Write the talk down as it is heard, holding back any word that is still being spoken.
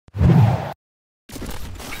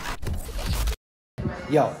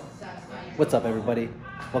Yo, what's up everybody?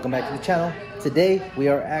 Welcome back to the channel. Today we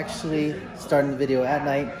are actually starting the video at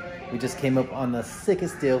night. We just came up on the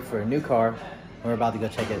sickest deal for a new car. We're about to go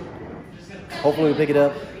check it. Hopefully we pick it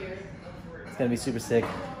up. It's gonna be super sick.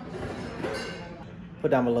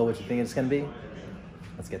 Put down below what you think it's gonna be.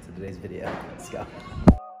 Let's get to today's video. Let's go.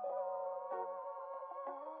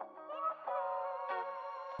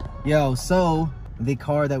 Yo, so the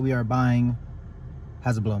car that we are buying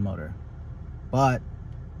has a blown motor, but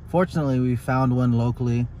fortunately we found one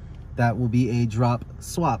locally that will be a drop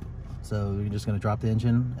swap. So we're just gonna drop the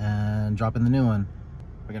engine and drop in the new one.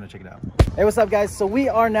 We're gonna check it out. Hey, what's up guys? So we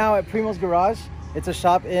are now at Primo's Garage. It's a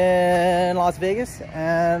shop in Las Vegas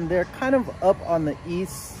and they're kind of up on the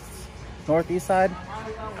northeast side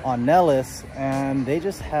on Nellis, and they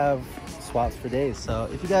just have swaps for days. So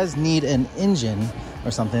if you guys need an engine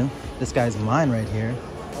or something, this guy's mine right here.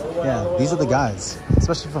 Yeah, these are the guys,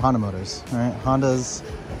 especially for Honda motors, all right? Hondas,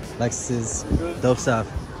 Lexuses, dope stuff.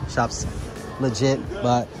 Shop's legit,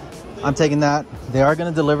 but I'm taking that. They are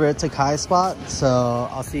gonna deliver it to Kai's spot, so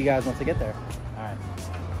I'll see you guys once I get there. All right,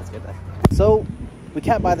 let's get there. So we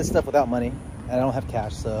can't buy this stuff without money, and I don't have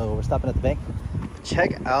cash, so we're stopping at the bank.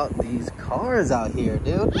 Check out these cars out here,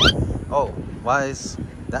 dude. Oh, why is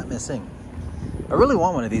that missing? I really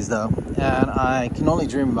want one of these though, and I can only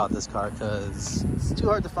dream about this car because it's too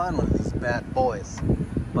hard to find one of these bad boys.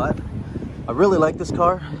 But I really like this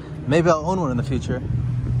car. Maybe I'll own one in the future.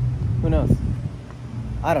 Who knows?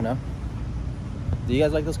 I don't know. Do you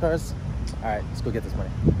guys like those cars? All right, let's go get this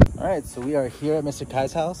money. All right, so we are here at Mr.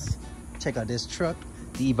 Kai's house. Check out this truck.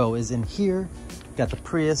 The Evo is in here. Got the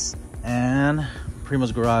Prius, and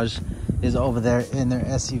Primo's Garage is over there in their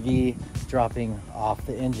SUV dropping off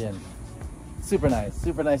the engine. Super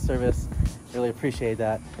nice service. Really appreciate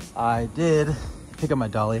that. I did pick up my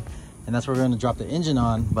dolly, and that's where we're going to drop the engine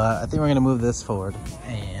on, but I think we're going to move this forward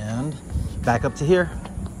and back up to here.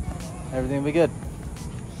 Everything will be good.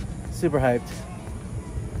 Super hyped.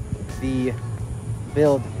 The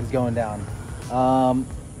build is going down.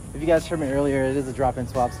 If you guys heard me earlier, it is a drop-in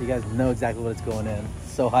swap, so you guys know exactly what it's going in.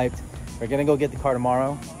 So hyped. We're gonna go get the car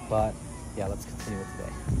tomorrow, but yeah, let's continue with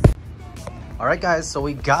today. All right guys, so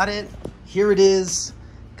we got it. Here it is.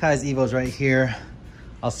 Kai's Evo's right here.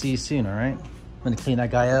 I'll see you soon, all right? I'm gonna clean that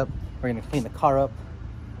guy up. We're gonna clean the car up.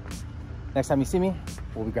 Next time you see me,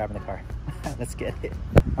 we'll be grabbing the car. Let's get it.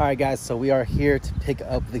 All right guys, so we are here to pick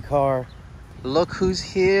up the car. Look who's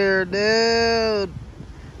here, dude.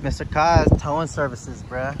 Mr. Kai's towing services,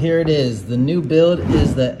 bruh. Here it is. The new build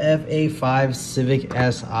is the FA5 Civic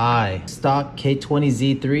SI. Stock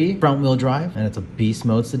K20Z3 front wheel drive, and it's a beast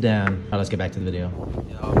mode sedan. All right, let's get back to the video.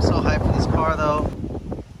 Yo, I'm so hyped for this car though.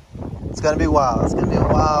 It's gonna be wild. It's gonna be a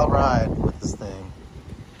wild ride with this thing.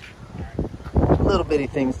 Little bitty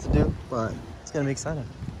things to do, but it's gonna be exciting.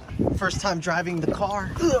 First time driving the car.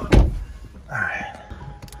 All right.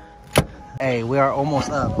 Hey, we are almost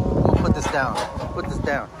up. We'll put this down. Put this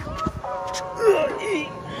down.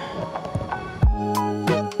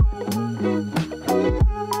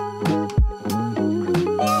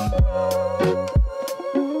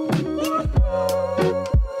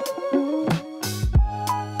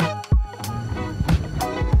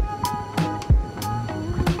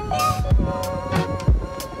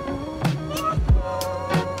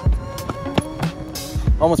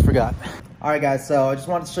 Almost forgot. All right guys, so I just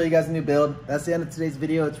wanted to show you guys a new build. That's the end of today's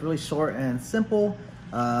video. It's really short and simple.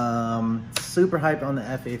 Super hyped on the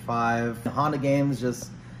FA5. The Honda game's just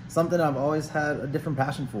something I've always had a different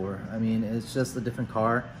passion for. I mean, it's just a different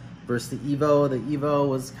car versus the Evo. The Evo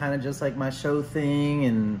was kind of just like my show thing,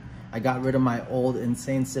 and I got rid of my old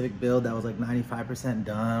insane Civic build that was like 95%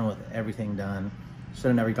 done with everything done. Should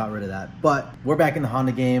have never got rid of that. But we're back in the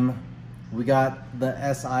Honda game. We got the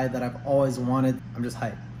SI that I've always wanted. I'm just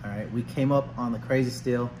hyped. All right, we came up on the crazy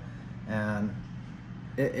steal, and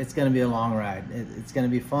it's gonna be a long ride. It's gonna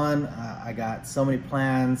be fun. I got so many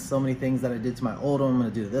plans, so many things that I did to my old one, I'm gonna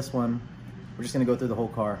do to this one. We're just gonna go through the whole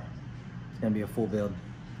car. It's gonna be a full build,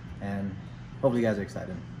 and hopefully you guys are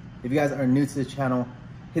excited. If you guys are new to the channel,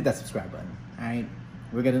 hit that subscribe button, all right?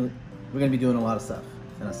 We're gonna be doing a lot of stuff,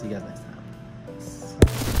 and I'll see you guys next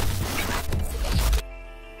time.